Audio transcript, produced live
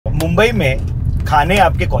मुंबई में खाने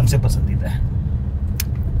आपके कौन से पसंदीदा है?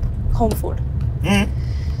 Home food.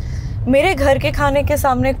 मेरे घर के खाने के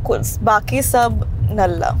सामने कुछ, बाकी सब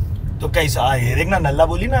नल्ला। तो कैसा? ये देखना, नल्ला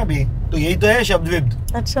बोली ना अभी, तो यही तो है शब्द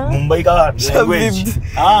विद। अच्छा, मुंबई का लैंग्वेज।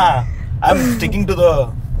 हाँ, I am sticking to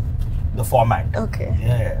the format. Okay,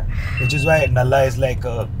 which is why Nalla is like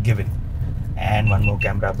given. And one more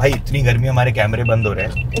camera. भाई इतनी गर्मी, हमारे कैमरे बंद हो रहे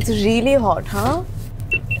हैं। इट्स रियली हॉट, हाँ?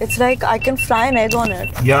 It's like I can fry an egg on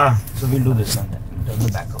it. Yeah, so we'll do this one then. Turn the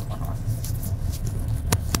back up on.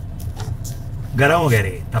 गरम हो गया रे,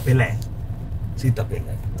 तपेला है। सी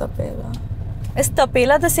तपेला है। Tapela. Is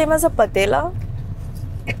tapela the same as a patela?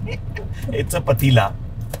 It's a patila.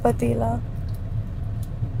 Patila.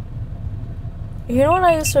 You know what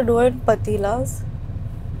I used to do at patilas?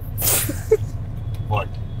 What?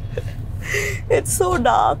 It's so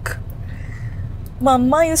dark.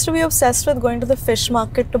 Mama used to be obsessed with going to the fish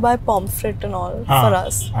market to buy pomfret and all for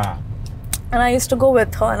us. And I used to go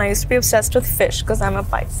with her, and I used to be obsessed with fish because I'm a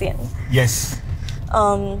Piscean. Yes.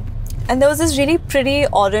 And there was this really pretty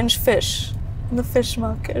orange fish in the fish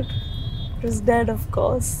market. It was dead, of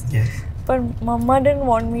course. Yes. But Mama didn't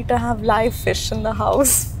want me to have live fish in the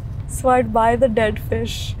house. So I'd buy the dead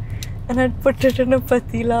fish and I'd put it in a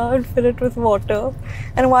patila and fill it with water.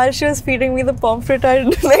 And while she was feeding me the pomfret,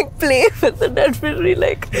 I'd like play with the dead fish, really,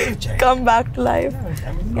 like come back to life.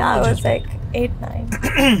 Yeah, I was like 8,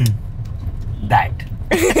 9. That.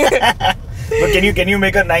 But can you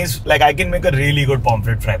make a nice, like I can make a really good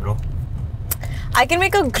pomfret fry, bro. I can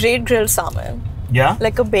make a great grilled salmon. Yeah?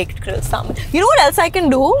 Like a baked grilled salmon. You know what else I can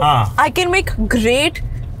do? I can make great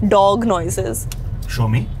dog noises. Show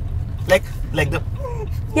me. Like the.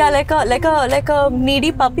 Yeah, like a needy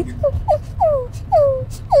puppy.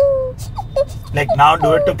 Like now,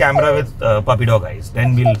 do it to camera with puppy dog eyes.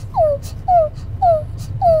 Then we'll.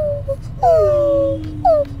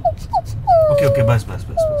 Okay, bus.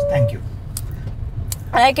 Thank you.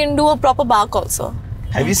 And I can do a proper bark also.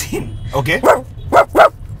 Have you seen? Okay.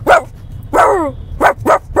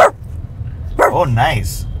 Oh,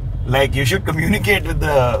 nice. Like you should communicate with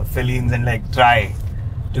the felines and like try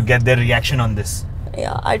to get their reaction on this.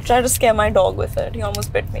 Yeah, I tried to scare my dog with it. He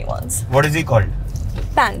almost bit me once. What is he called?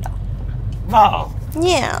 Panda. Wow.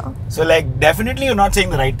 Yeah. So like definitely you're not saying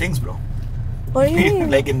the right things, bro. What do you mean?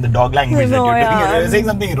 Like in the dog language No, that you're yeah, doing, you're saying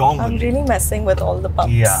something wrong. I'm really messing with all the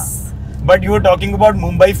pups. Yeah. But you were talking about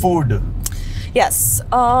Mumbai food. Yes.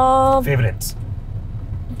 Favorites.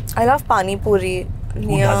 I love pani puri.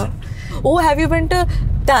 Who doesn't? Oh, have you been to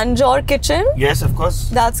Tanjore Kitchen? Yes, of course.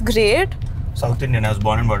 That's great. South Indian. I was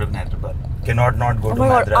born and brought up in Hyderabad. Cannot not go Oh to my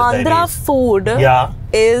god, Madras. Andhra food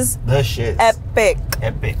is the shit. epic.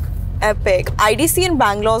 IDC in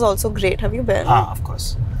Bangalore is also great. Have you been? Of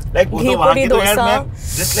course. Like Ghee puri dosa.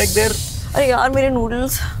 Just like there. Arey yaar, mere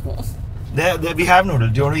noodles. There we have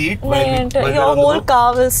noodles. Do you want to eat? Nahin, your whole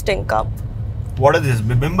car will stink up. What is this?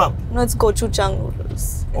 Bibimbap? No, it's gochujang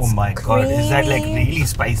noodles. Oh my god, is that like really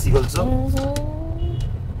spicy also?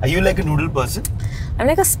 Are you like a noodle person? I'm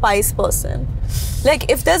like a spice person. Like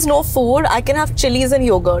if there's no food, I can have chilies and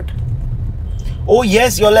yogurt. Oh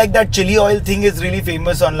yes, you're like that chili oil thing is really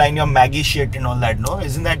famous online, your Maggi shit and all that, no?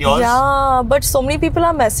 Isn't that yours? Yeah, but so many people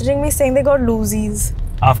are messaging me saying they got loosies.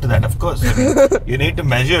 After that, of course. You need to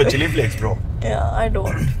measure your chili flakes, bro. Yeah, I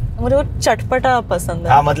don't. मुझे वो चटपटा पसंद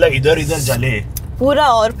है. हाँ, मतलब इधर जले. पूरा,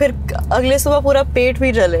 और फिर अगले सुबह पूरा पेट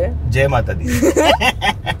भी जले. जय माता दी.